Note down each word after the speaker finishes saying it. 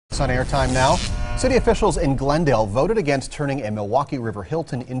JSOnAir time now. City officials in Glendale voted against turning a Milwaukee River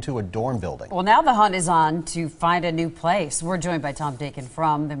Hilton into a dorm building. Well, now the hunt is on to find a new place. We're joined by Tom Daykin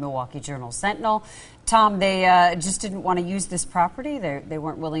from the Milwaukee Journal-Sentinel. Tom, they just didn't want to use this property? They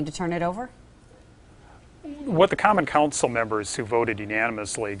weren't willing to turn it over? What the Common Council members who voted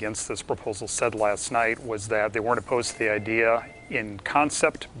unanimously against this proposal said last night was that they weren't opposed to the idea in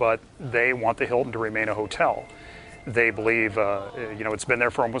concept, but they want the Hilton to remain a hotel. They believe, it's been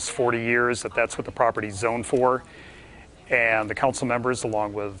there for almost 40 years, that's what the property's zoned for. And the council members,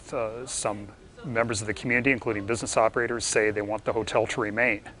 along with some members of the community, including business operators, say they want the hotel to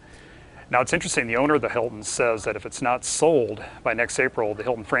remain. Now, it's interesting, the owner of the Hilton says that if it's not sold by next April, the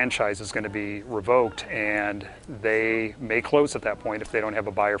Hilton franchise is going to be revoked, and they may close at that point if they don't have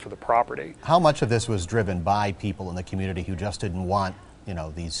a buyer for the property. How much of this was driven by people in the community who just didn't want,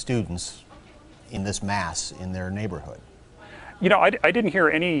 these students in this mass in their neighborhood? I didn't hear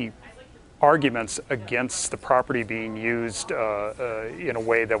any arguments against the property being used in a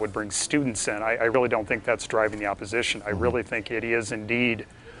way that would bring students in. I really don't think that's driving the opposition. I really think it is indeed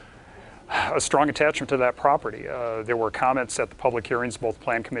a strong attachment to that property. There were comments at the public hearings, both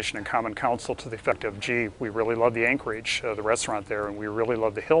Plan Commission and Common Council, to the effect of, gee, we really love the Anchorage, the restaurant there, and we really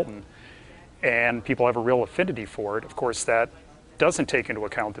love the Hilton. And people have a real affinity for it. Of course, that doesn't take into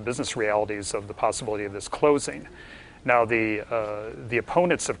account the business realities of the possibility of this closing. Now, the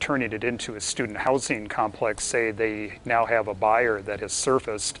opponents of turning it into a student housing complex say they now have a buyer that has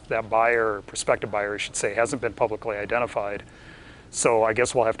surfaced. That buyer, prospective buyer, I should say, hasn't been publicly identified. So I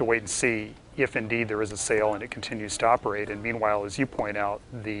guess we'll have to wait and see if indeed there is a sale and it continues to operate. And meanwhile, as you point out,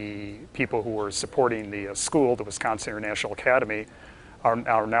 the people who were supporting the school, the Wisconsin International Academy, are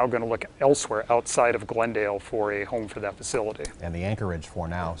now going to look elsewhere outside of Glendale for a home for that facility. And the Anchorage for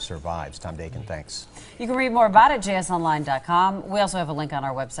now survives. Tom Daykin, thanks. You can read more about it at JSOnline.com. We also have a link on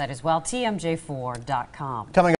our website as well, TMJ4.com.